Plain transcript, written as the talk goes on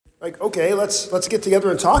Like, okay, let's get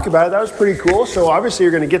together and talk about it. That was pretty cool. So obviously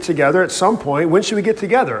you're going to get together at some point. When should we get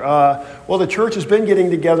together? Well, the church has been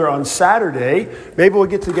getting together on Saturday. Maybe we'll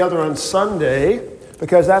get together on Sunday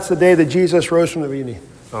because that's the day that Jesus rose from the beginning.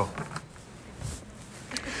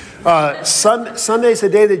 Sunday's the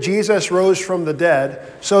day that Jesus rose from the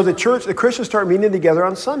dead. So the Christians start meeting together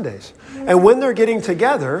on Sundays. And when they're getting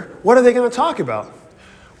together, what are they going to talk about?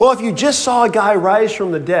 Well, if you just saw a guy rise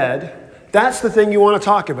from the dead, that's the thing you want to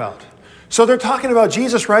talk about. So they're talking about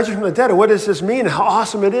Jesus rising from the dead, and what does this mean? How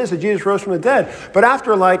awesome it is that Jesus rose from the dead. But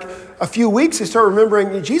after like a few weeks, they start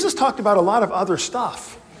remembering Jesus talked about a lot of other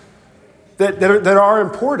stuff that are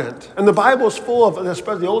important. And the Bible is full of,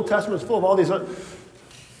 especially the Old Testament is full of all these other...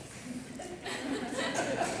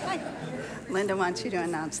 Linda wants you to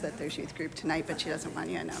announce that there's youth group tonight, but she doesn't want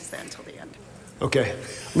you to announce that until the end. Okay.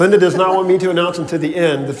 Linda does not want me to announce until the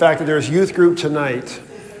end the fact that there's youth group tonight.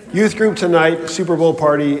 Youth group tonight, Super Bowl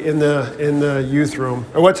party in the youth room.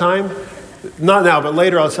 At what time? Not now, but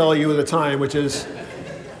later I'll tell you the time, which is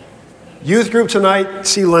youth group tonight,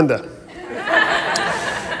 see Linda.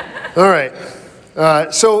 All right.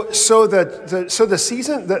 So the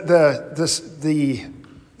season,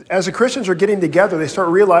 as the Christians are getting together, they start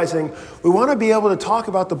realizing we want to be able to talk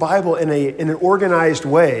about the Bible in an organized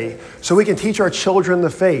way so we can teach our children the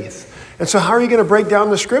faith. And so how are you going to break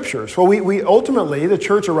down the scriptures? Well, we ultimately, the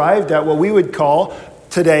church arrived at what we would call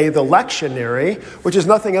today the lectionary, which is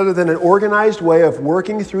nothing other than an organized way of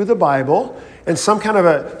working through the Bible in some kind of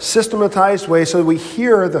a systematized way so that we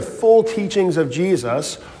hear the full teachings of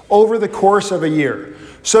Jesus over the course of a year.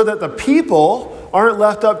 So that the people aren't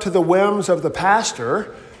left up to the whims of the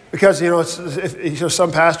pastor. Because,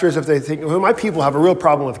 some pastors, if they think, well, my people have a real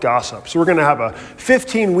problem with gossip, so we're going to have a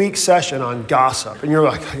 15-week session on gossip. And you're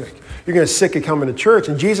like, you're going to sick of coming to church.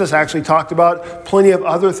 And Jesus actually talked about plenty of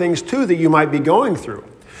other things, too, that you might be going through.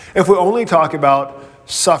 If we only talk about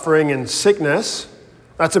suffering and sickness,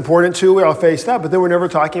 that's important, too. We all face that. But then we're never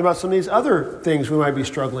talking about some of these other things we might be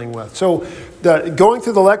struggling with. So going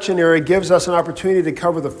through the lectionary gives us an opportunity to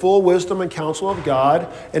cover the full wisdom and counsel of God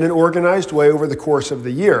in an organized way over the course of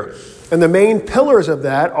the year. And the main pillars of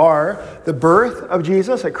that are the birth of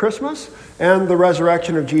Jesus at Christmas and the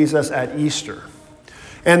resurrection of Jesus at Easter.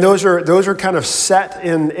 And those are kind of set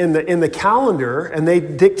in the calendar, and they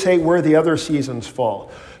dictate where the other seasons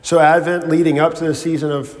fall. So Advent leading up to the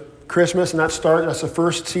season of Christmas, and that's the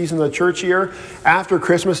first season of the church year. After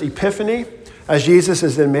Christmas, Epiphany, as Jesus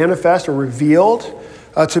is then manifest or revealed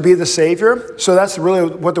to be the Savior. So that's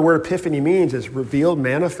really what the word Epiphany means, is revealed,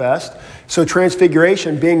 manifest. So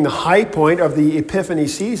Transfiguration being the high point of the Epiphany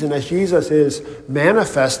season as Jesus is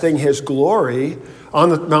manifesting his glory on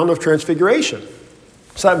the Mount of Transfiguration.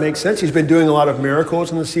 So that makes sense. He's been doing a lot of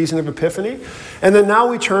miracles in the season of Epiphany. And then now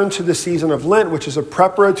we turn to the season of Lent, which is a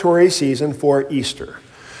preparatory season for Easter.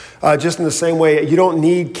 Just in the same way, you don't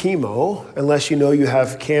need chemo unless you know you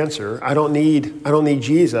have cancer. I don't need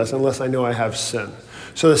Jesus unless I know I have sin.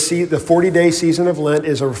 So the 40-day season of Lent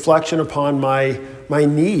is a reflection upon my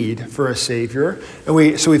need for a Savior, and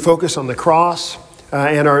we focus on the cross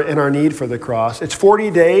and our need for the cross. It's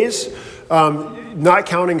 40 days, not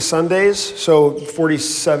counting Sundays, so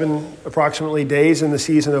 47 approximately days in the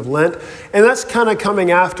season of Lent. And that's kind of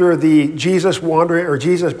coming after the Jesus wandering, or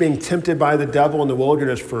Jesus being tempted by the devil in the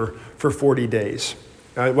wilderness for 40 days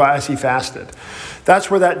as he fasted.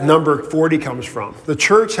 That's where that number 40 comes from. The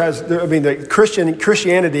church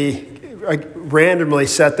Christianity randomly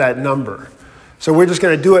set that number. So we're just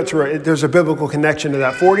going to do it there's a biblical connection to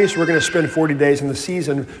that 40, so we're going to spend 40 days in the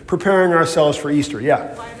season preparing ourselves for Easter.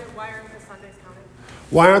 Yeah.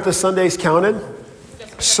 Why aren't the Sundays counted?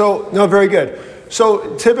 So, no, very good.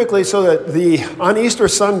 So typically, on Easter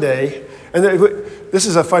Sunday, and this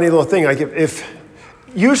is a funny little thing. Like if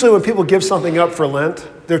usually when people give something up for Lent,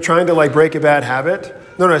 they're trying to break a bad habit.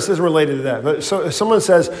 No, this isn't related to that. But so if someone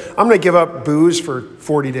says, I'm going to give up booze for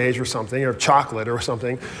 40 days or something, or chocolate or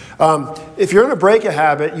something, if you're going to break a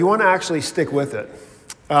habit, you want to actually stick with it.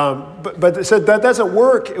 But so that doesn't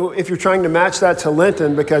work if you're trying to match that to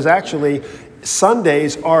Lenten, because actually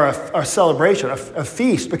Sundays are a celebration, a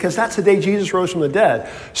feast, because that's the day Jesus rose from the dead.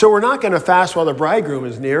 So we're not going to fast while the bridegroom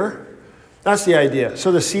is near. That's the idea.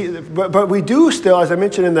 So but we do still, as I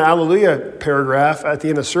mentioned in the Alleluia paragraph at the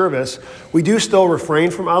end of service, we do still refrain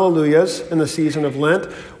from Alleluias in the season of Lent.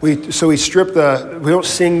 We don't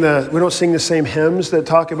sing the same hymns that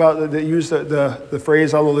talk about that use the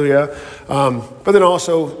phrase Alleluia. But then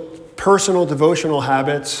also personal devotional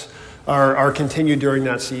habits are continued during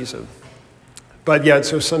that season. But yeah,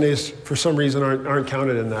 so Sundays for some reason aren't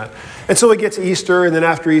counted in that. And so it gets Easter, and then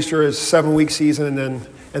after Easter is a 7-week season, and then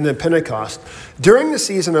and then Pentecost. During the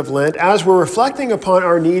season of Lent, as we're reflecting upon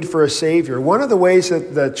our need for a Savior, one of the ways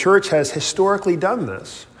that the church has historically done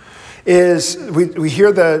this is we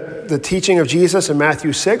hear the teaching of Jesus in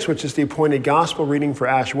Matthew 6, which is the appointed gospel reading for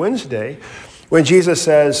Ash Wednesday, when Jesus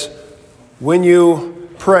says, when you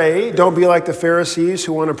pray, don't be like the Pharisees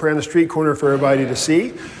who want to pray on the street corner for everybody to see.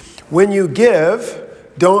 When you give,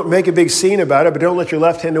 don't make a big scene about it, but don't let your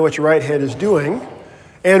left hand know what your right hand is doing.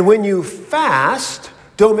 And when you fast,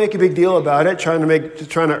 don't make a big deal about it, trying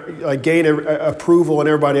to gain approval in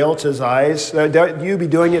everybody else's eyes. You be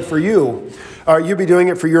doing it for you. You be doing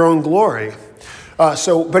it for your own glory.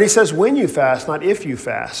 But he says when you fast, not if you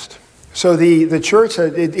fast. So the church,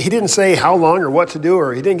 he didn't say how long or what to do,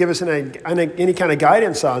 or he didn't give us any kind of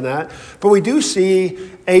guidance on that. But we do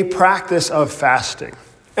see a practice of fasting.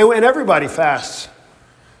 And everybody fasts,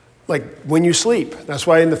 like when you sleep. That's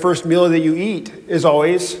why in the first meal that you eat is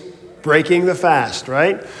always breaking the fast,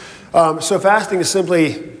 right? So fasting is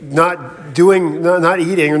simply not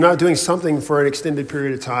eating or not doing something for an extended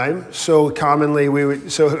period of time. So commonly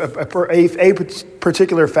a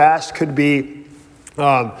particular fast could be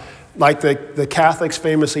like the Catholics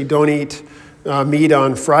famously don't eat meat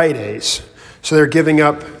on Fridays. So they're giving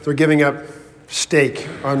up steak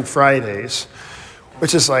on Fridays,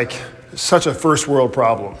 which is like such a first world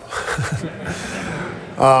problem.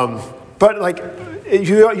 But like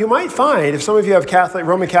you might find, if some of you have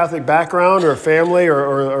Roman Catholic background or family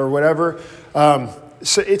or whatever,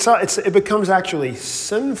 so it becomes actually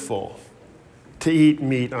sinful to eat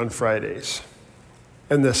meat on Fridays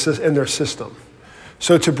in their system.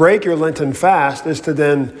 So to break your Lenten fast is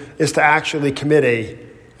to actually commit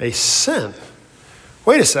a sin.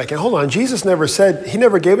 Wait a second, hold on. Jesus he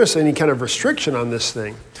never gave us any kind of restriction on this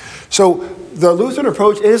thing. So the Lutheran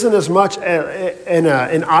approach isn't as much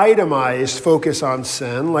an itemized focus on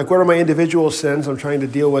sin, like what are my individual sins I'm trying to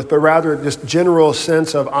deal with, but rather just general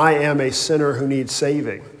sense of I am a sinner who needs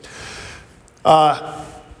saving.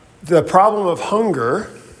 The problem of hunger,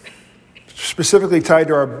 specifically tied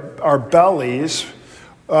to our bellies,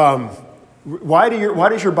 why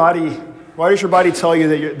does your body tell you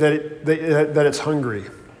that it's hungry?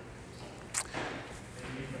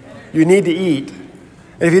 You need to eat.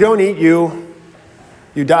 And if you don't eat,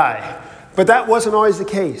 you die. But that wasn't always the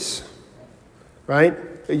case, right?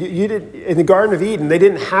 In the Garden of Eden, they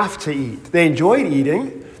didn't have to eat. They enjoyed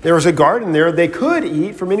eating. There was a garden there. They could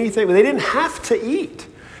eat from anything, but they didn't have to eat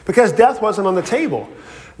because death wasn't on the table.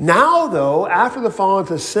 Now, though, after the fall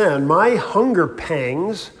into sin, my hunger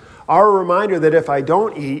pangs are a reminder that if I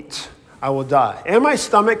don't eat, I will die. And my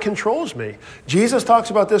stomach controls me. Jesus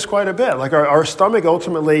talks about this quite a bit. Like our stomach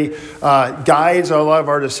ultimately guides a lot of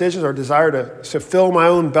our decisions, our desire to fill my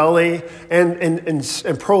own belly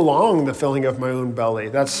and prolong the filling of my own belly.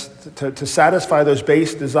 That's to satisfy those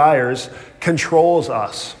base desires controls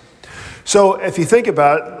us. So if you think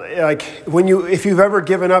about it, like if you've ever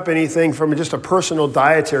given up anything from just a personal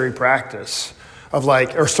dietary practice of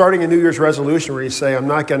or starting a New Year's resolution where you say, I'm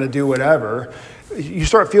not going to do whatever, you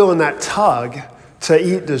start feeling that tug to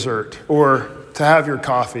eat dessert or to have your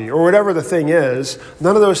coffee or whatever the thing is.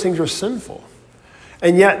 None of those things are sinful.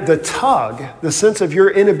 And yet the tug, the sense of your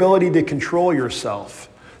inability to control yourself,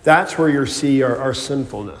 that's where you see our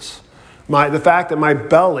sinfulness. The fact that my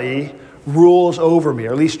belly rules over me,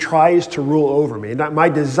 or at least tries to rule over me. My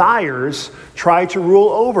desires try to rule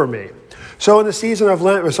over me. So in the season of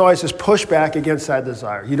Lent, there's always this pushback against that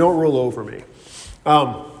desire. You don't rule over me.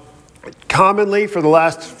 Commonly, for the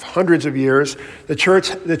last hundreds of years, the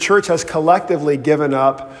church has collectively given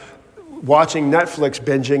up watching Netflix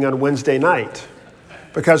binging on Wednesday night.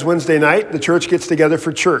 Because Wednesday night, the church gets together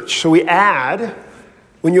for church. So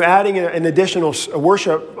when you're adding an additional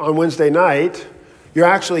worship on Wednesday night, you're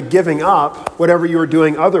actually giving up whatever you were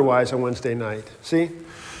doing otherwise on Wednesday night. See?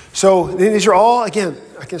 So these are all, again,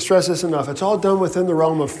 I can't stress this enough, it's all done within the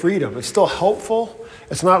realm of freedom. It's still helpful.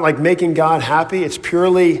 It's not like making God happy. It's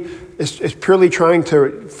purely trying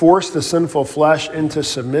to force the sinful flesh into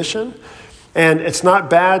submission. And it's not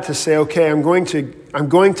bad to say, okay, I'm going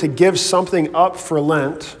to give something up for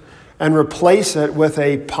Lent and replace it with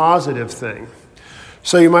a positive thing.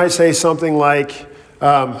 So you might say something like,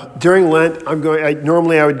 during Lent,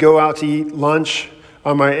 normally I would go out to eat lunch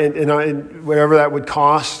on whatever that would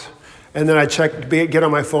cost, and then I get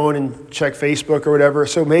on my phone and check Facebook or whatever.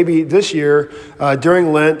 So maybe this year,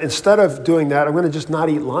 during Lent, instead of doing that, I'm going to just not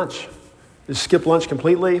eat lunch. Just skip lunch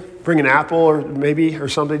completely, bring an apple or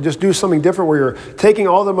something. Just do something different where you're taking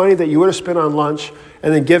all the money that you would have spent on lunch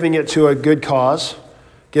and then giving it to a good cause,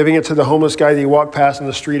 giving it to the homeless guy that you walk past in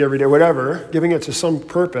the street every day, whatever, giving it to some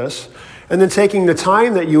purpose, and then taking the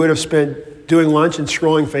time that you would have spent doing lunch and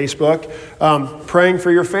scrolling Facebook, praying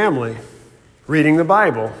for your family, reading the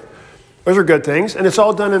Bible. Those are good things, and it's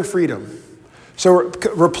all done in freedom. So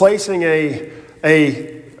replacing a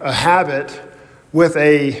habit with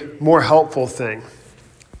a more helpful thing.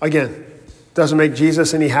 Again, doesn't make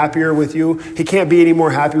Jesus any happier with you. He can't be any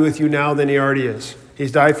more happy with you now than he already is.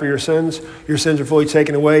 He's died for your sins. Your sins are fully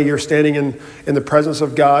taken away. You're standing in the presence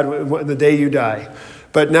of God the day you die.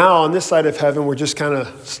 But now on this side of heaven, we're just kind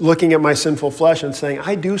of looking at my sinful flesh and saying,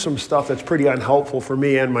 I do some stuff that's pretty unhelpful for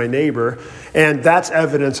me and my neighbor, and that's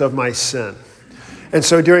evidence of my sin. And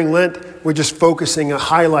so during Lent, we're just focusing on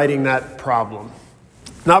highlighting that problem.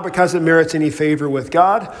 Not because it merits any favor with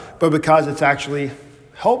God, but because it's actually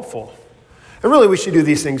helpful. And really, we should do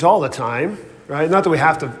these things all the time, right? Not that we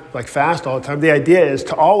have to fast all the time. The idea is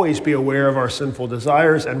to always be aware of our sinful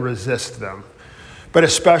desires and resist them, but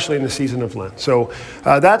especially in the season of Lent. So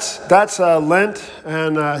that's Lent,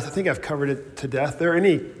 and I think I've covered it to death. There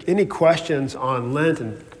any questions on Lent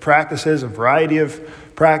and practices, a variety of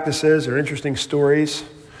practices or interesting stories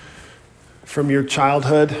from your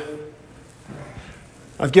childhood?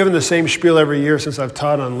 I've given the same spiel every year since I've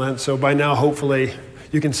taught on Lent, so by now, hopefully,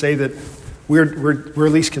 you can say that we're at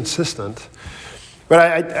least consistent. But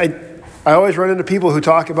I always run into people who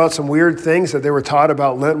talk about some weird things that they were taught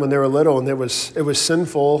about Lent when they were little, and it was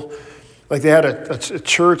sinful. Like they had a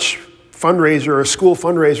church fundraiser or a school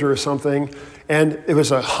fundraiser or something, and it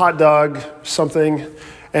was a hot dog something,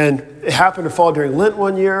 and it happened to fall during Lent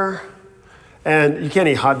one year, and you can't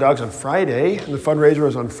eat hot dogs on Friday, and the fundraiser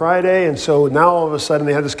was on Friday, and so now all of a sudden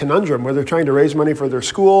they had this conundrum where they're trying to raise money for their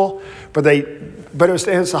school, but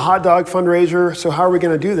it's a hot dog fundraiser, so how are we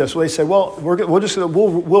going to do this? Well, they said, well,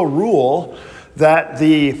 we'll rule that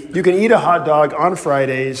you can eat a hot dog on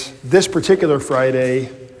Fridays, this particular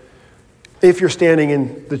Friday, if you're standing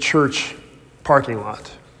in the church parking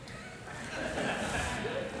lot.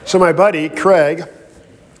 So my buddy, Craig,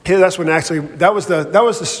 that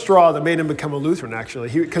was the straw that made him become a Lutheran, actually.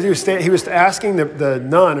 Because he was asking the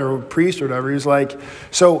nun or priest or whatever. He was like,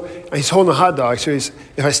 so he's holding a hot dog. So if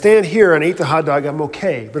I stand here and eat the hot dog, I'm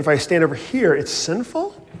okay. But if I stand over here, it's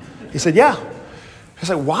sinful? He said, yeah. I was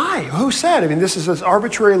like, why? Who said? I mean, this is this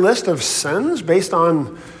arbitrary list of sins based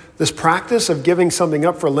on this practice of giving something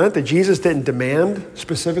up for Lent that Jesus didn't demand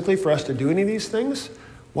specifically for us to do any of these things?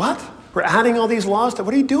 What? We're adding all these laws to,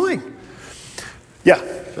 what are you doing? Yeah,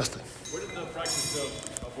 Justin. Where did the practice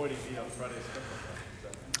of avoiding meat on Fridays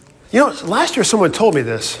come from? Last year someone told me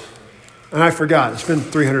this, and I forgot. It's been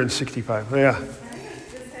 365. Yeah. I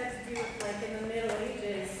think this had to do with, in the Middle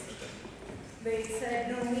Ages, they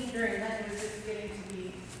said no meat during Lent. It was just getting to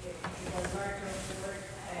be, it was hard to afford.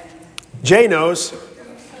 And Jay knows.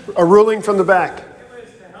 A ruling from the back. It was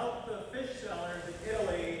to help the fish sellers in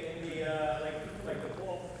Italy in the the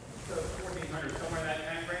 1400s, somewhere in that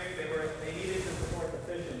time frame. They needed to support the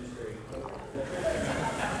fish industry.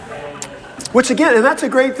 Which again, and that's a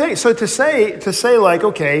great thing. So to say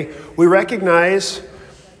okay, we recognize.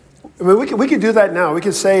 I mean, we could do that now. We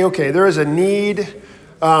could say, okay, there is a need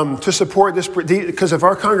to support this, because if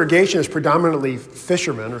our congregation is predominantly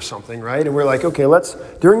fishermen or something, right? And we're like, okay,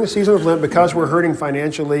 during the season of Lent, because we're hurting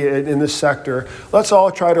financially in this sector, let's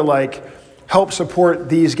all try to help support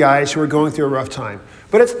these guys who are going through a rough time.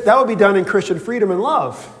 But that would be done in Christian freedom and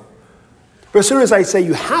love. But as soon as I say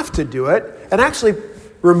you have to do it, it actually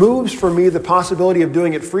removes from me the possibility of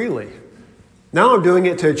doing it freely. Now I'm doing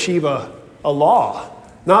it to achieve a law,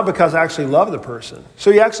 not because I actually love the person.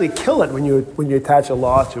 So you actually kill it when you attach a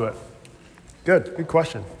law to it. Good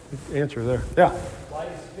question. Good answer there. Yeah. Why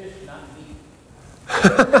is fish not meat?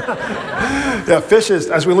 Yeah, fish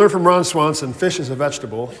is, as we learned from Ron Swanson, fish is a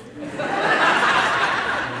vegetable.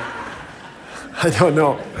 I don't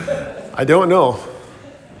know.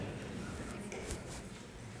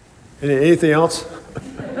 Anything else?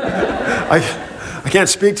 I can't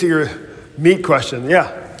speak to your meat question. Yeah. I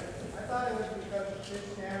thought it was because the fish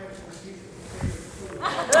sandwich was used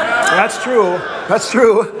to That's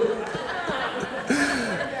true.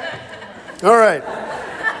 All right.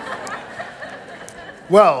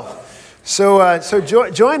 Well, so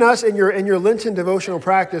join us in your Lenten devotional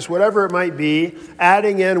practice, whatever it might be,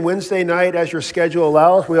 adding in Wednesday night as your schedule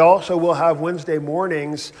allows. We also will have Wednesday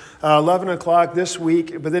mornings, 11 o'clock this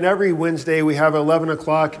week, but then every Wednesday we have 11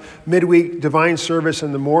 o'clock midweek divine service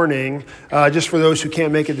in the morning, just for those who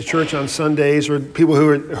can't make it to church on Sundays or people who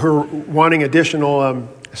are wanting additional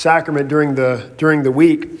sacrament during the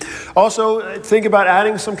week. Also, think about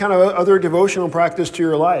adding some kind of other devotional practice to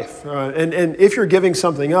your life. And if you're giving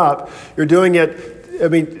something up, you're doing it,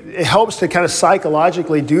 it helps to kind of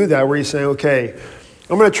psychologically do that, where you say, okay,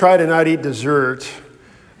 I'm going to try to not eat dessert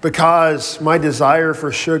because my desire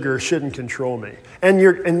for sugar shouldn't control me.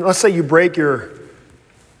 And let's say you break you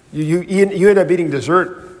end up eating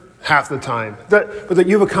dessert half the time. But that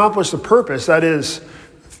you've accomplished the purpose, that is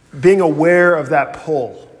being aware of that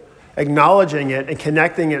pull, acknowledging it and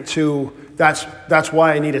connecting it to that's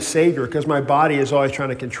why I need a Savior, because my body is always trying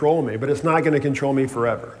to control me, but it's not going to control me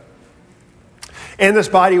forever. And this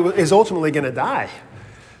body is ultimately going to die.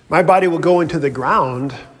 My body will go into the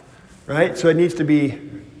ground, right? So it needs to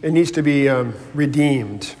be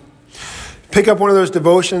redeemed. Pick up one of those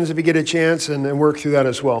devotions if you get a chance and work through that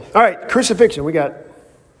as well. All right, crucifixion. We got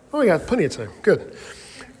plenty of time. Good.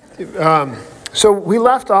 So we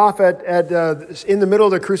left off at in the middle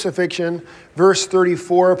of the crucifixion, verse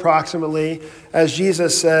 34 approximately, as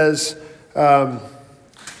Jesus says,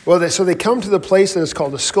 so they come to the place that is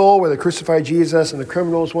called the skull, where they crucified Jesus, and the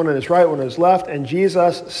criminals, one on his right, one on his left, and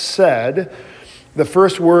Jesus said the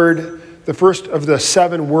first of the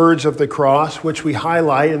 7 words of the cross, which we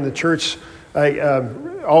highlight, and the church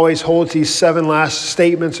always holds these 7 last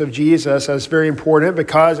statements of Jesus as very important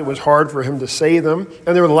because it was hard for him to say them.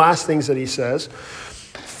 And they were the last things that he says.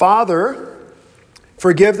 Father,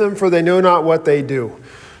 forgive them, for they know not what they do.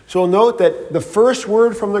 So we'll note that the first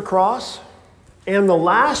word from the cross and the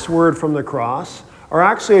last word from the cross are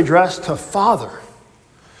actually addressed to Father.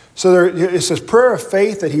 So it's this prayer of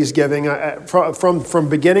faith that he's giving from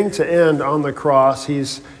beginning to end on the cross.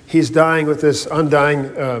 He's dying with this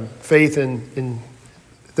undying faith in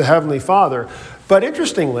the Heavenly Father. But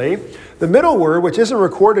interestingly, the middle word, which isn't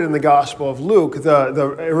recorded in the Gospel of Luke,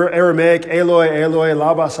 the Aramaic, Eloi, Eloi,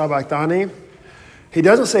 lama sabachthani, he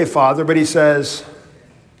doesn't say Father, but he says,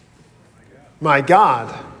 my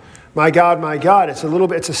God. My God, my God. It's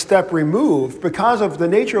a step removed because of the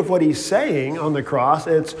nature of what he's saying on the cross.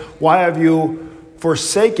 It's, why have you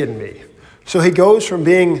forsaken me? So he goes from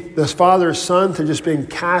being the Father's son to just being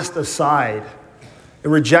cast aside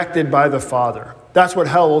and rejected by the Father. That's what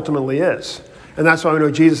hell ultimately is. And that's why we know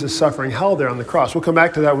Jesus is suffering hell there on the cross. We'll come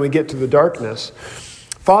back to that when we get to the darkness.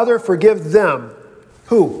 Father, forgive them.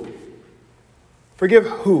 Who? Forgive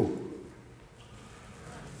who?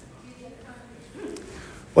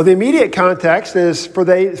 Well, the immediate context is for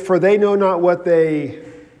they know not what they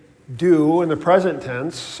do in the present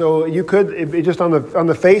tense. So you could, just on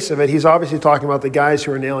the face of it, he's obviously talking about the guys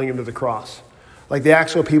who are nailing him to the cross. Like the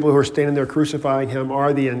actual people who are standing there crucifying him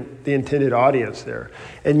are the intended audience there.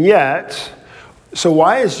 And yet, so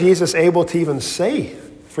why is Jesus able to even say,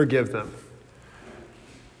 forgive them?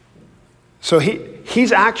 So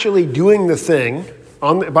he's actually doing the thing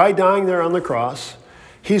by dying there on the cross.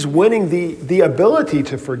 He's winning the ability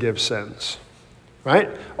to forgive sins, right?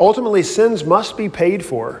 Ultimately, sins must be paid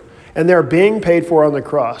for, and they're being paid for on the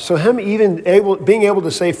cross. So him being able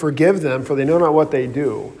to say, forgive them, for they know not what they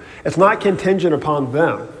do, it's not contingent upon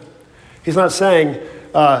them. He's not saying,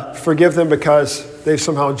 forgive them because they've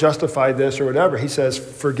somehow justified this or whatever. He says,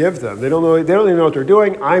 forgive them. They don't even know what they're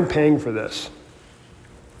doing. I'm paying for this.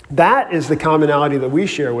 That is the commonality that we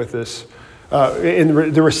share with this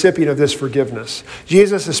in the recipient of this forgiveness.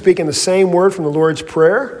 Jesus is speaking the same word from the Lord's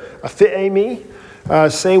Prayer, aphiemi,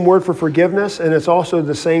 same word for forgiveness, and it's also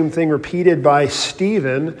the same thing repeated by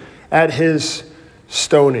Stephen at his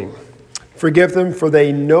stoning. Forgive them, for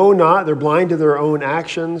they know not, they're blind to their own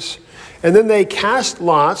actions. And then they cast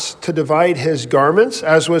lots to divide his garments,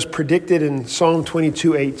 as was predicted in Psalm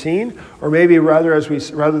 22:18, or maybe rather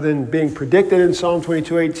than being predicted in Psalm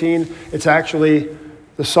 22:18, it's actually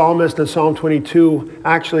the psalmist in Psalm 22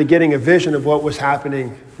 actually getting a vision of what was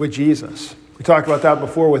happening with Jesus. We talked about that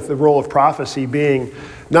before with the role of prophecy being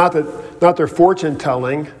not their fortune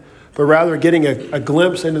telling, but rather getting a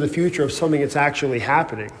glimpse into the future of something that's actually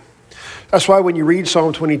happening. That's why when you read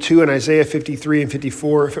Psalm 22 and Isaiah 53 and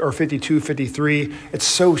 54 or 52, 53, it's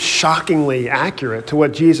so shockingly accurate to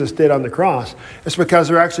what Jesus did on the cross. It's because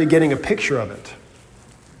they're actually getting a picture of it.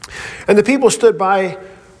 And the people stood by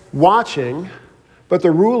watching, but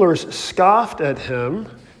the rulers scoffed at him,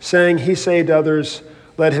 saying, he saved others,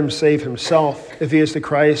 let him save himself, if he is the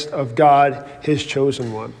Christ of God, his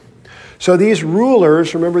chosen one. So these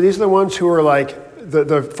rulers, remember, these are the ones who are like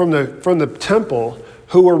from the temple,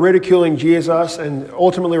 who were ridiculing Jesus and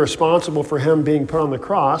ultimately responsible for him being put on the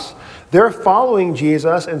cross. They're following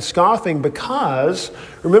Jesus and scoffing because,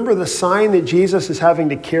 remember the sign that Jesus is having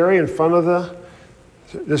to carry in front of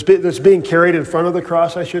that's being carried in front of the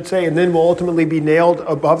cross, I should say, and then will ultimately be nailed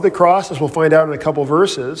above the cross, as we'll find out in a couple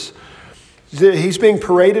verses. He's being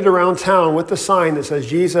paraded around town with the sign that says,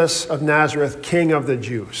 Jesus of Nazareth, King of the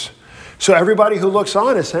Jews. So everybody who looks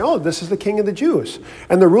on is saying, oh, this is the King of the Jews.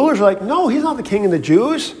 And the rulers are like, no, he's not the King of the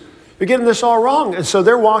Jews. You're getting this all wrong. And so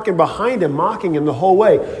they're walking behind him, mocking him the whole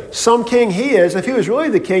way. Some king he is. If he was really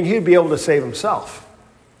the king, he'd be able to save himself.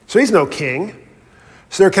 So he's no king.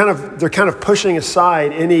 So they're kind of pushing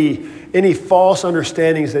aside any false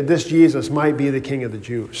understandings that this Jesus might be the king of the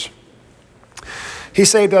Jews. He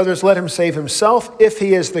saved others, let him save himself if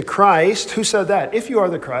he is the Christ. Who said that? If you are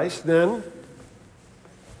the Christ, then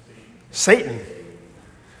Satan.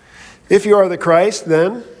 If you are the Christ,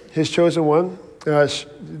 then his chosen one.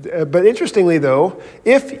 But interestingly, though,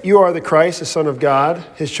 if you are the Christ, the Son of God,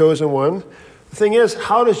 his chosen one, the thing is,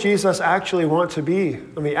 how does Jesus actually want to be?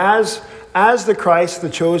 I mean, as the Christ, the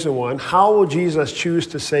chosen one, how will Jesus choose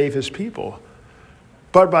to save his people?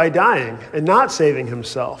 But by dying and not saving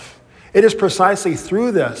himself. It is precisely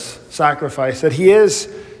through this sacrifice that he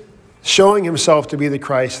is showing himself to be the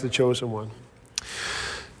Christ, the chosen one.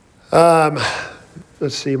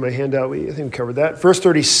 Let's see, my handout, I think we covered that. Verse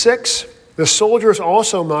 36, the soldiers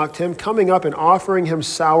also mocked him, coming up and offering him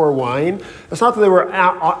sour wine. It's not that they were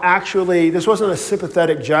actually, this wasn't a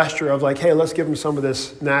sympathetic gesture of like, hey, let's give him some of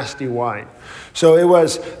this nasty wine. So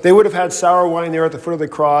they would have had sour wine there at the foot of the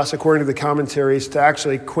cross, according to the commentaries, to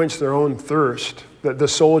actually quench their own thirst, the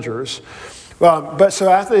soldiers. But so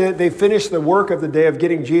after they finished the work of the day of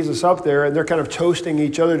getting Jesus up there, and they're kind of toasting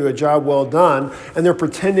each other to a job well done, and they're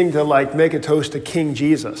pretending to like make a toast to King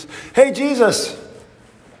Jesus. Hey, Jesus,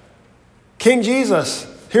 King Jesus,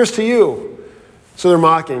 here's to you. So they're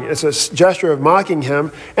mocking. It's a gesture of mocking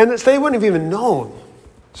him, and they wouldn't have even known.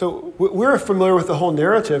 So we're familiar with the whole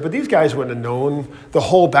narrative, but these guys wouldn't have known the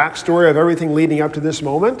whole backstory of everything leading up to this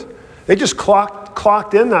moment. They just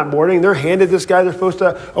clocked in that morning. They're handed this guy. They're supposed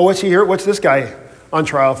to, oh, what's he here? What's this guy on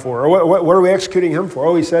trial for? Or what are we executing him for?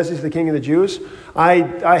 Oh, he says he's the king of the Jews.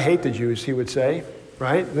 I hate the Jews, he would say,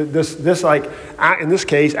 right? This like, in this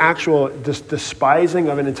case, actual despising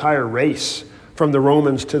of an entire race from the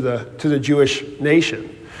Romans to the Jewish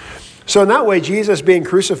nation. So in that way, Jesus being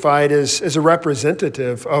crucified is a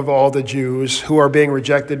representative of all the Jews who are being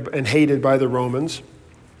rejected and hated by the Romans.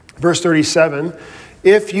 Verse 37,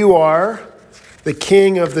 if you are the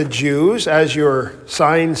king of the Jews, as your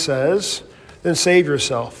sign says, then save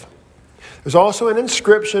yourself. There's also an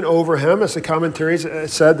inscription over him, as the commentaries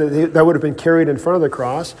said, that would have been carried in front of the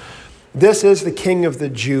cross. This is the king of the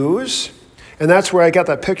Jews. And that's where I got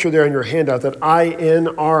that picture there in your handout, that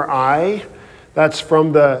INRI. That's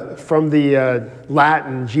from the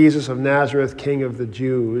Latin, Jesus of Nazareth, King of the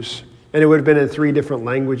Jews. And it would have been in 3 different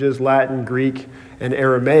languages, Latin, Greek, and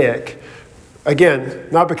Aramaic. Again,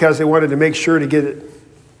 not because they wanted to make sure to get it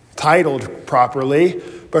titled properly,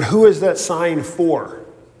 but who is that sign for?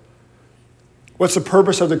 What's the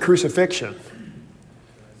purpose of the crucifixion?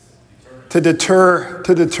 To deter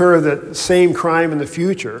the same crime in the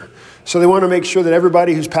future. So they want to make sure that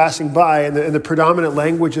everybody who's passing by and the predominant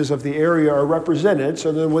languages of the area are represented.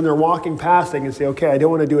 So then when they're walking past, they can say, okay, I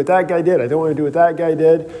don't want to do what that guy did. I don't want to do what that guy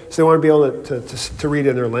did. So they want to be able to read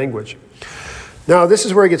in their language. Now, this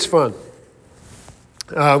is where it gets fun.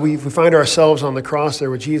 We find ourselves on the cross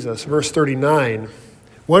there with Jesus. Verse 39,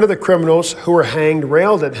 one of the criminals who were hanged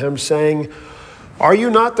railed at him, saying, are you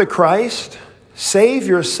not the Christ? Save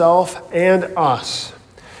yourself and us.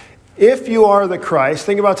 If you are the Christ,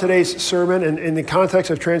 think about today's sermon in the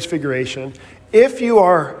context of transfiguration. If you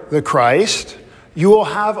are the Christ, you will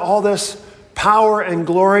have all this power and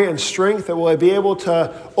glory and strength that will be able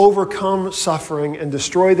to overcome suffering and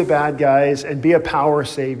destroy the bad guys and be a power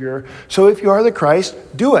savior. So if you are the Christ,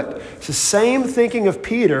 do it. It's the same thinking of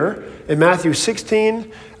Peter in Matthew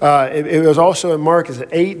 16. It was also in Mark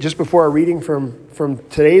 8, just before our reading from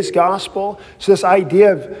today's gospel. So this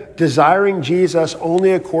idea of desiring Jesus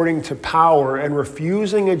only according to power and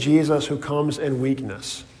refusing a Jesus who comes in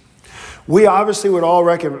weakness. We obviously would all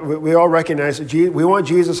recognize that we want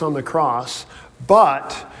Jesus on the cross,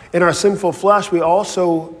 but in our sinful flesh, we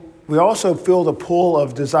also feel the pull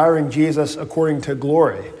of desiring Jesus according to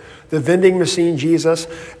glory. The vending machine Jesus,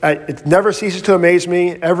 it never ceases to amaze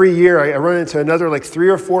me. Every year I run into another like 3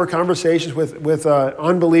 or 4 conversations with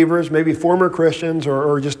unbelievers, maybe former Christians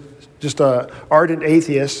or just ardent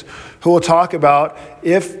atheists, who will talk about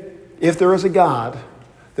if there is a God,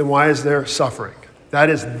 then why is there suffering? That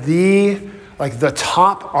is the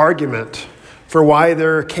top argument for why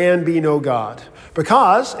there can be no God.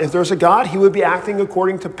 Because if there's a God, he would be acting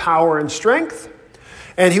according to power and strength,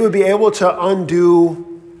 and he would be able to undo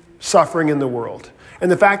suffering in the world. And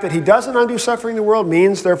the fact that he doesn't undo suffering in the world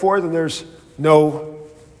means, therefore, that there's no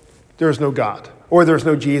God, or there's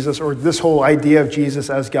no Jesus, or this whole idea of Jesus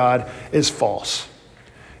as God is false.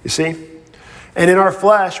 You see? And in our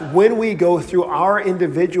flesh, when we go through our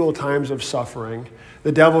individual times of suffering,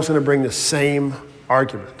 the devil's going to bring the same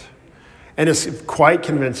argument. And it's quite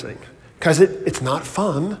convincing because it's not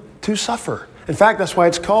fun to suffer. In fact, that's why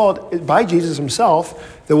it's called by Jesus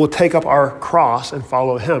himself that we'll take up our cross and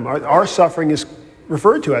follow him. Our suffering is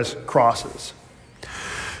referred to as crosses.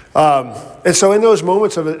 And so in those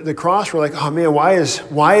moments of the cross, we're like, oh man, why is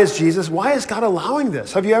God allowing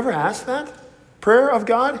this? Have you ever asked that prayer of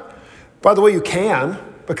God? By the way, you can,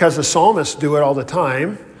 because the psalmists do it all the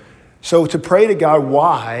time. So to pray to God,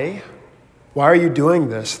 why are you doing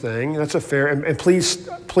this thing? That's a fair, and please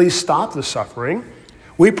stop the suffering.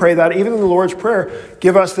 We pray that even in the Lord's Prayer,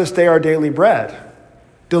 give us this day our daily bread.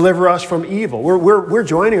 Deliver us from evil. We're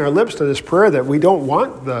joining our lips to this prayer that we don't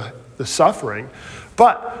want the suffering.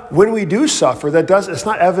 But when we do suffer, it's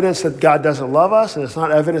not evidence that God doesn't love us, and it's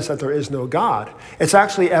not evidence that there is no God. It's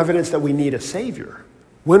actually evidence that we need a Savior.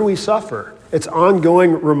 When we suffer, it's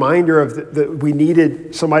ongoing reminder of that we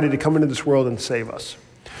needed somebody to come into this world and save us.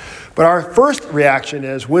 But our first reaction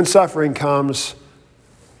is when suffering comes,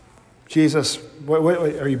 Jesus, wait,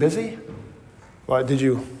 are you busy? What, do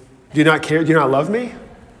you not care? Do you not love me?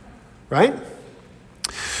 Right?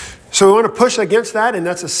 So we want to push against that, and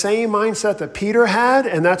that's the same mindset that Peter had,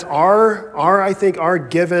 and that's our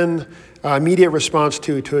given immediate response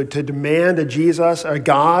to demand a Jesus, a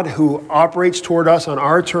God who operates toward us on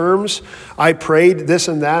our terms. I prayed this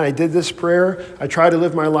and that. I did this prayer. I try to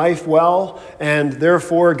live my life well, and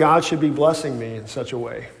therefore God should be blessing me in such a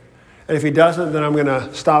way. And if he doesn't, then I'm going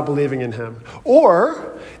to stop believing in him.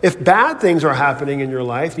 Or if bad things are happening in your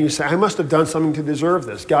life, and you say, I must have done something to deserve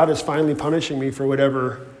this. God is finally punishing me for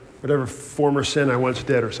whatever former sin I once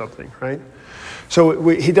did or something, right? So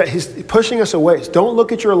he's pushing us away. Don't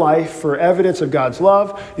look at your life for evidence of God's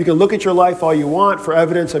love. You can look at your life all you want for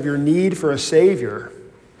evidence of your need for a Savior,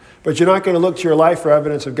 but you're not going to look to your life for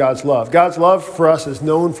evidence of God's love. God's love for us is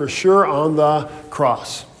known for sure on the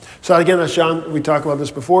cross. So again, that's John. We talked about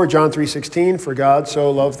this before. John 3:16. For God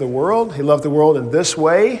so loved the world. He loved the world in this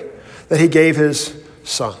way that he gave his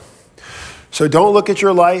Son. So don't look at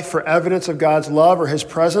your life for evidence of God's love or his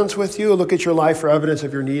presence with you. Look at your life for evidence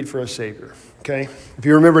of your need for a Savior. Okay? If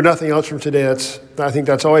you remember nothing else from today, I think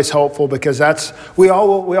that's always helpful, because we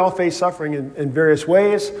all face suffering in various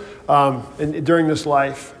ways during this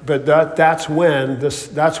life. But that's when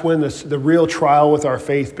the real trial with our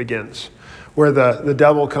faith begins, where the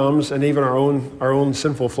devil comes, and even our own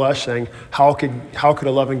sinful flesh saying, how could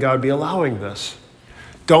a loving God be allowing this?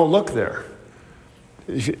 Don't look there.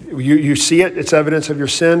 You see it, it's evidence of your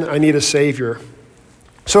sin. I need a Savior.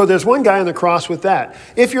 So there's one guy on the cross with that.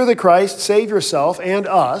 If you're the Christ, save yourself and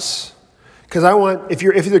us. Because if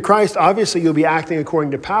you're the Christ, obviously you'll be acting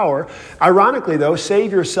according to power. Ironically though,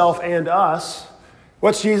 save yourself and us.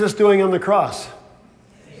 What's Jesus doing on the cross?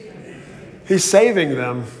 He's saving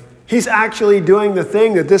them. He's actually doing the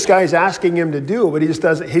thing that this guy's asking him to do, but he just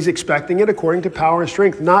doesn't. He's expecting it according to power and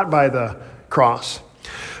strength, not by the cross.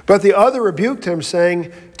 But the other rebuked him,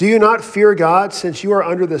 saying, do you not fear God, since you are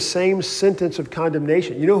under the same sentence of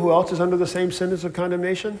condemnation? You know who else is under the same sentence of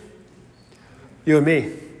condemnation? You and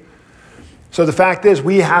me. So the fact is,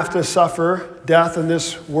 we have to suffer death in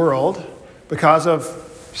this world because of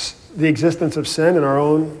the existence of sin and our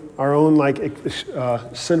own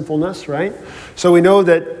sinfulness, right? So we know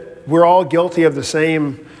that we're all guilty of the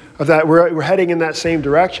same. Of that, we're heading in that same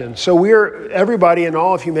direction. So everybody in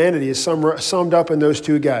all of humanity is summed up in those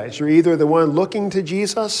two guys. You're either the one looking to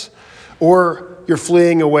Jesus, or you're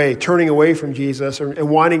fleeing away, turning away from Jesus,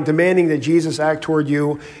 and demanding that Jesus act toward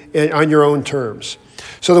you on your own terms.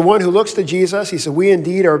 So the one who looks to Jesus, he said, we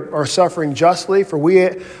indeed are suffering justly, for we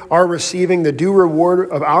are receiving the due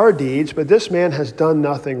reward of our deeds, but this man has done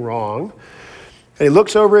nothing wrong. And he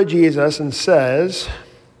looks over at Jesus and says,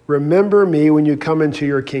 remember me when you come into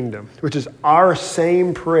your kingdom, which is our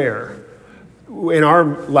same prayer in our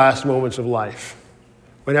last moments of life.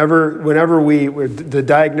 Whenever the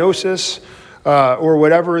diagnosis or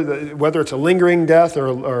whatever, whether it's a lingering death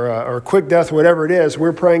or a quick death, whatever it is,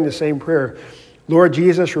 we're praying the same prayer. Lord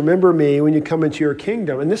Jesus, remember me when you come into your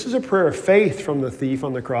kingdom. And this is a prayer of faith from the thief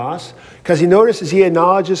on the cross, because he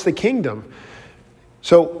acknowledges the kingdom.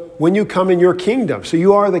 So when you come in your kingdom, so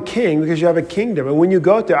you are the king because you have a kingdom. And when you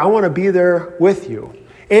go out there, I want to be there with you.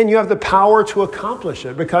 And you have the power to accomplish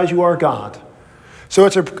it because you are God. So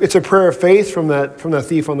it's a prayer of faith from the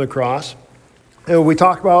thief on the cross. And we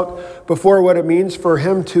talked about before what it means for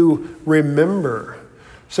him to remember.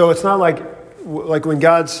 So it's not like when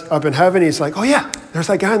God's up in heaven, he's like, oh yeah, there's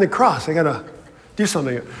that guy on the cross. I got to do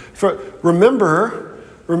something. Remember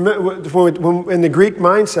in the Greek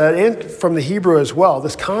mindset and from the Hebrew as well,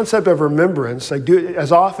 this concept of remembrance, like do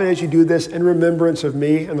as often as you do this in remembrance of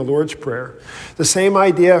me in the Lord's Prayer. The same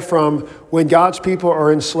idea from when God's people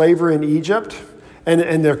are in slavery in Egypt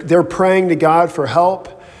and they're praying to God for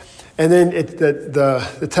help. And then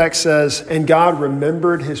the text says, and God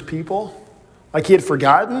remembered his people. Like he had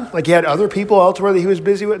forgotten? Like he had other people elsewhere that he was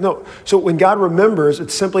busy with? No. So when God remembers,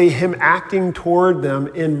 it's simply him acting toward them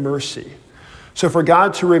in mercy. So for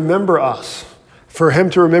God to remember us, for him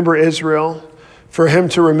to remember Israel, for him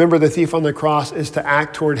to remember the thief on the cross is to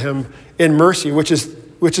act toward him in mercy, which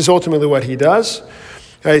is ultimately what he does.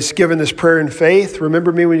 He's given this prayer in faith.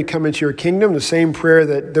 Remember me when you come into your kingdom, the same prayer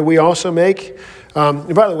that we also make.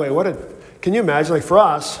 And by the way, can you imagine, like for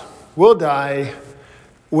us, we'll die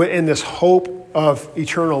in this hope of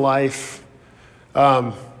eternal life.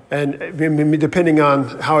 And depending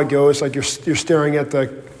on how it goes, like you're staring at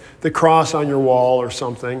the cross on your wall or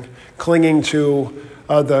something, clinging to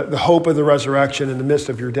the hope of the resurrection in the midst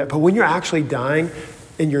of your death. But when you're actually dying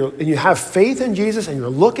and you have faith in Jesus and you're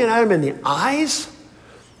looking at him in the eyes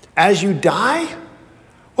as you die,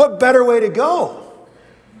 what better way to go,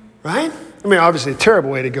 right? I mean, obviously a terrible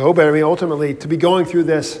way to go, but I mean, ultimately to be going through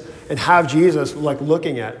this and have Jesus like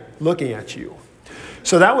looking at you.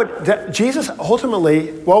 So Jesus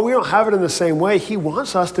ultimately, while we don't have it in the same way, he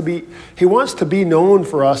wants to be known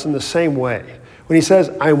for us in the same way. When he says,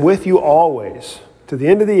 I'm with you always to the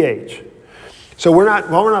end of the age. So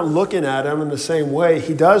while we're not looking at him in the same way,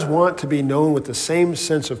 he does want to be known with the same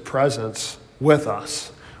sense of presence with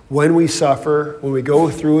us when we suffer, when we go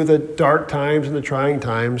through the dark times and the trying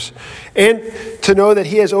times, and to know that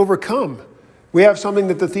he has overcome. We have something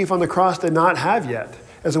that the thief on the cross did not have yet,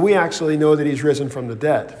 as we actually know that he's risen from the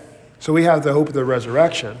dead. So we have the hope of the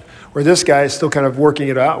resurrection, where this guy is still kind of working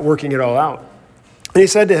it all out. And he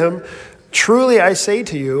said to him, truly I say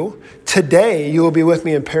to you, today you will be with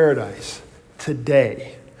me in paradise.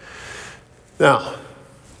 Today. Now,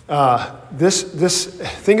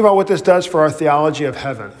 think about what this does for our theology of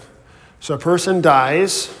heaven. So a person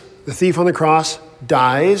dies, the thief on the cross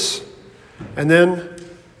dies, and then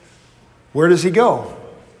where does he go?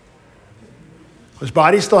 His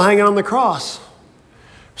body's still hanging on the cross.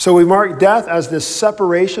 So we mark death as this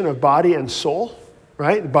separation of body and soul,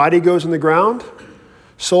 right? The body goes in the ground,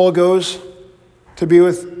 soul goes to be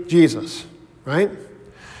with Jesus, right?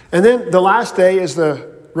 And then the last day is the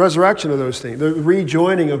resurrection of those things, the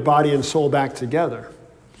rejoining of body and soul back together.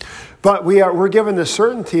 But we're given the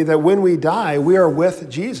certainty that when we die, we are with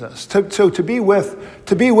Jesus. So to be with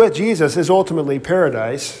Jesus is ultimately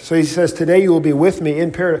paradise. So he says, today you will be with me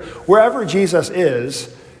in paradise. Wherever Jesus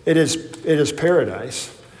is, it is paradise.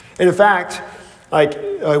 And in fact, like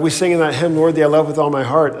we sing in that hymn, Lord, thee I love with all my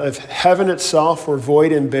heart, if heaven itself were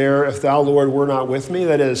void and bare, if thou, Lord, were not with me,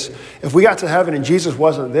 that is, if we got to heaven and Jesus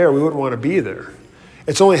wasn't there, we wouldn't want to be there.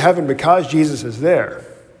 It's only heaven because Jesus is there.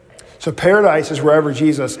 So paradise is wherever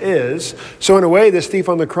Jesus is. So in a way, this thief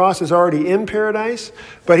on the cross is already in paradise,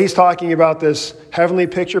 but he's talking about this heavenly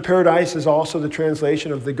picture. Paradise is also the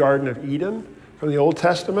translation of the Garden of Eden from the Old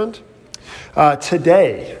Testament.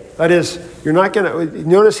 Today, that is, you're not going to,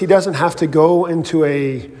 notice he doesn't have to go into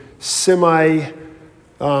a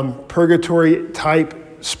semi-purgatory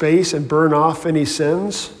type space and burn off any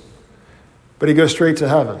sins, but he goes straight to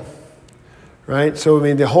heaven. Right? So, I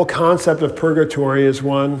mean, the whole concept of purgatory is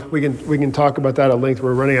one. We can talk about that at length.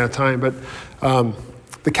 We're running out of time. But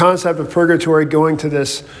the concept of purgatory, going to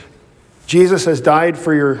this, Jesus has died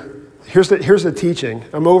for your, here's the teaching.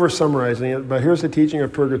 I'm over-summarizing it, but here's the teaching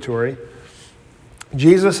of purgatory.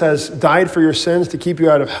 Jesus has died for your sins to keep you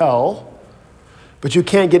out of hell, but you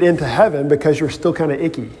can't get into heaven because you're still kind of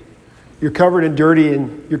icky. You're covered in dirty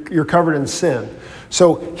and you're covered in sin.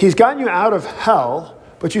 So he's gotten you out of hell,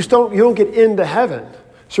 but you don't get into heaven.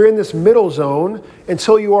 So you're in this middle zone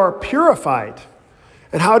until you are purified.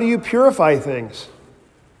 And how do you purify things?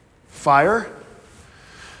 Fire.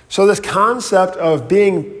 So this concept of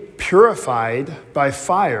being purified by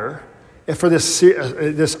fire for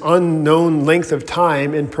this unknown length of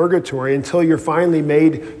time in purgatory until you're finally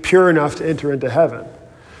made pure enough to enter into heaven.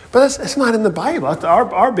 But it's not in the Bible. That's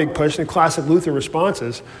our big push in classic Luther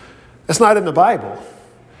responses. It's not in the Bible.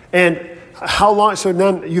 And how long, so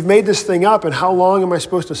then you've made this thing up, and how long am I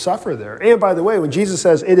supposed to suffer there? And by the way, when Jesus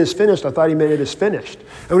says, it is finished, I thought he meant it is finished.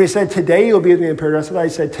 And when he said, today you'll be with me in paradise, I thought he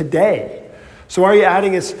said, today. So are you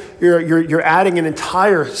adding you're adding an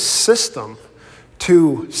entire system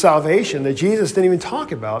to salvation that Jesus didn't even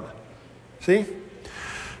talk about. See?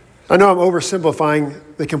 I know I'm oversimplifying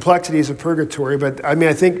the complexities of purgatory, but I mean,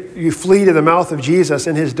 I think you flee to the mouth of Jesus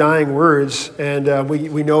in his dying words, and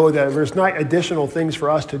we know that there's not additional things for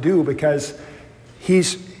us to do because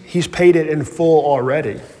he's paid it in full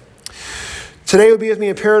already. Today will be with me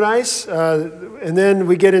in paradise, and then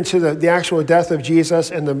we get into the actual death of Jesus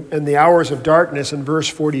and the hours of darkness in verse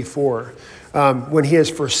 44, when he is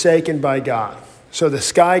forsaken by God. So the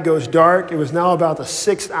sky goes dark. It was now about the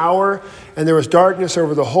 6th hour, and there was darkness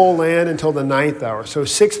over the whole land until the 9th hour. So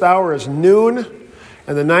 6th hour is noon,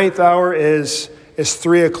 and the 9th hour is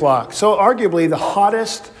 3 o'clock. So arguably the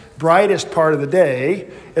hottest, brightest part of the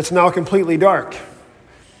day, it's now completely dark.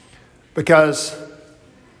 Because,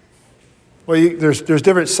 well, there's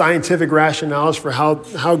different scientific rationales for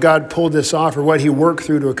how God pulled this off or what he worked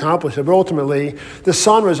through to accomplish it. But ultimately, the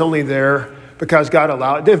sun was only there because God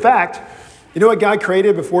allowed it. In fact, you know what God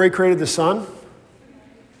created before he created the sun?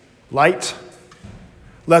 Light.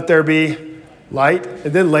 Let there be light.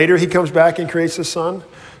 And then later he comes back and creates the sun.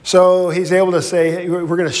 So he's able to say, hey,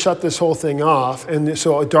 we're going to shut this whole thing off. And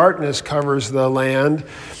so darkness covers the land.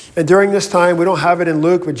 And during this time, we don't have it in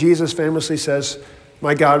Luke, but Jesus famously says,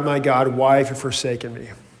 my God, why have you forsaken me?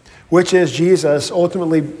 Which is Jesus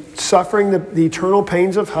ultimately suffering the eternal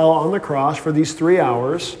pains of hell on the cross for these 3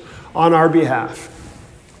 hours on our behalf.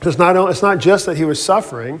 It's not just that he was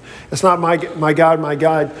suffering. It's not, my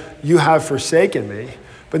God, you have forsaken me.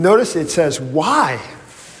 But notice it says, why?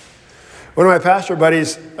 One of my pastor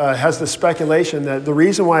buddies has the speculation that the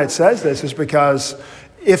reason why it says this is because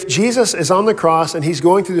if Jesus is on the cross and he's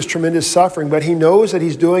going through this tremendous suffering, but he knows that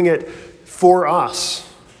he's doing it for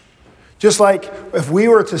us. Just like if we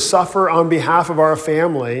were to suffer on behalf of our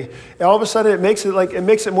family, all of a sudden it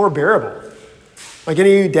makes it more bearable. Like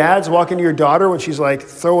any of you dads walk into your daughter when she's like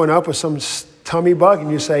throwing up with some tummy bug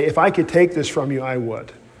and you say, if I could take this from you, I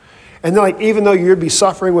would. And then like, even though you'd be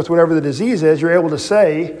suffering with whatever the disease is, you're able to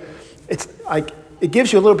say, it's like, it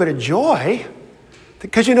gives you a little bit of joy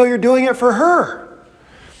because you know you're doing it for her.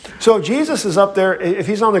 So if Jesus is up there, if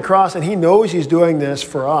he's on the cross and he knows he's doing this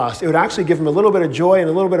for us, it would actually give him a little bit of joy and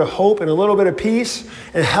a little bit of hope and a little bit of peace.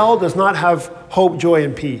 And hell does not have hope, joy,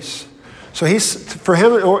 and peace. So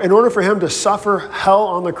in order for him to suffer hell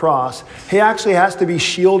on the cross, he actually has to be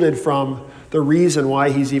shielded from the reason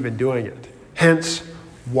why he's even doing it. Hence,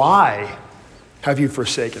 why have you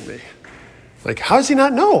forsaken me? Like, how does he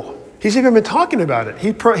not know? He's even been talking about it.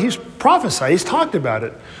 He's prophesied. He's talked about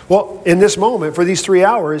it. Well, in this moment, for these 3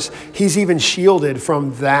 hours, he's even shielded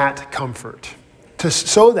from that comfort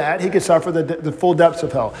so that he could suffer the full depths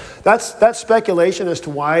of hell. That's speculation as to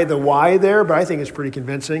why there, but I think it's pretty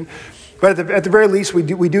convincing. But at the very least, we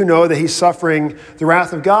do know that he's suffering the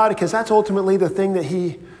wrath of God because that's ultimately the thing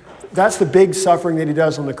that's the big suffering that he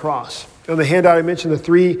does on the cross. On the handout, I mentioned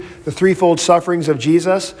the threefold sufferings of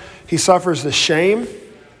Jesus. He suffers the shame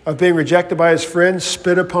of being rejected by his friends,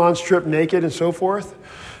 spit upon, stripped naked, and so forth.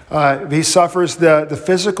 He suffers the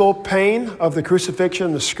physical pain of the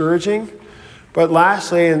crucifixion, the scourging. But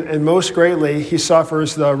lastly, and most greatly, he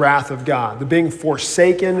suffers the wrath of God. The being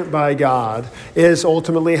forsaken by God is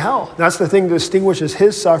ultimately hell. That's the thing that distinguishes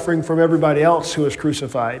his suffering from everybody else who is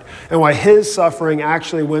crucified, and why his suffering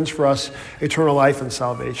actually wins for us eternal life and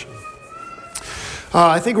salvation.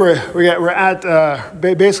 I think we're at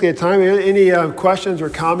basically a time. Any questions or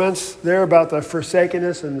comments there about the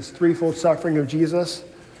forsakenness and this threefold suffering of Jesus?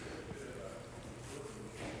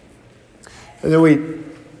 And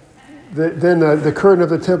then the curtain of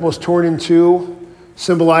the temple is torn in two,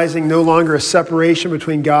 symbolizing no longer a separation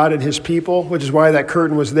between God and his people, which is why that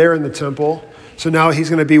curtain was there in the temple. So now he's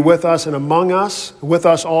going to be with us and among us, with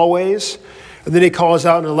us always. And then he calls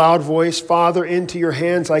out in a loud voice, Father, into your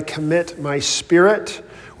hands I commit my spirit,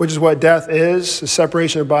 which is what death is, the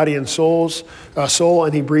separation of body and soul,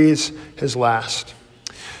 and he breathes his last.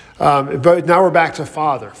 But now we're back to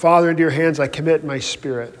Father. Father, into your hands I commit my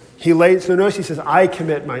spirit. So notice he says, I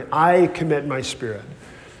commit my spirit.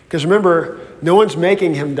 Because remember, no one's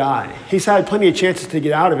making him die. He's had plenty of chances to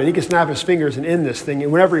get out of it. He could snap his fingers and end this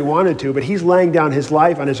thing whenever he wanted to, but he's laying down his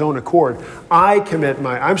life on his own accord.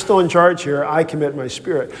 I'm still in charge here. I commit my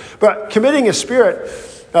spirit. But committing a spirit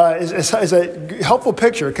is a helpful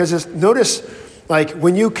picture because notice, like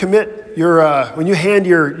when you commit when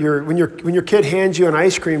your kid hands you an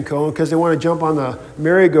ice cream cone because they want to jump on the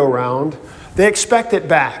merry-go-round, they expect it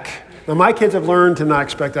back. Now, my kids have learned to not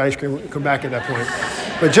expect the ice cream to come back at that point.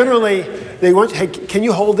 But generally, they want, hey, can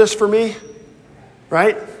you hold this for me?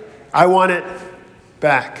 Right? I want it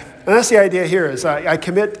back. And that's the idea here is I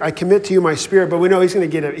commit to you my spirit, but we know he's going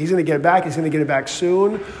to get it. He's going to get it back. He's going to get it back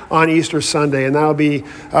soon on Easter Sunday, and that'll be.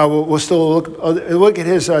 We'll still look at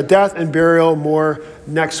his death and burial more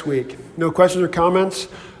next week. No questions or comments?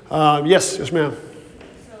 Yes, ma'am.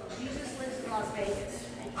 So Jesus lives in Las Vegas.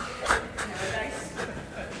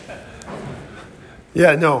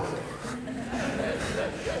 Yeah, no.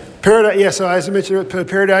 Paradise. Yeah. So as I mentioned,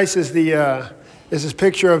 paradise is this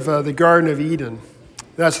picture of the Garden of Eden.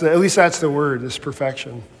 At least that's the word, is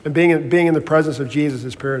perfection. And being in the presence of Jesus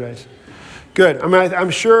is paradise. Good. I mean,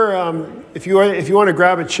 I'm sure if you want to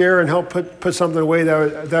grab a chair and help put something away,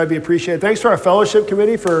 that would be appreciated. Thanks to our fellowship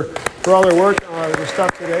committee for all their work on the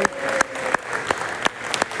stuff today.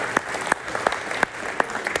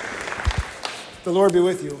 The Lord be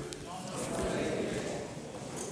with you.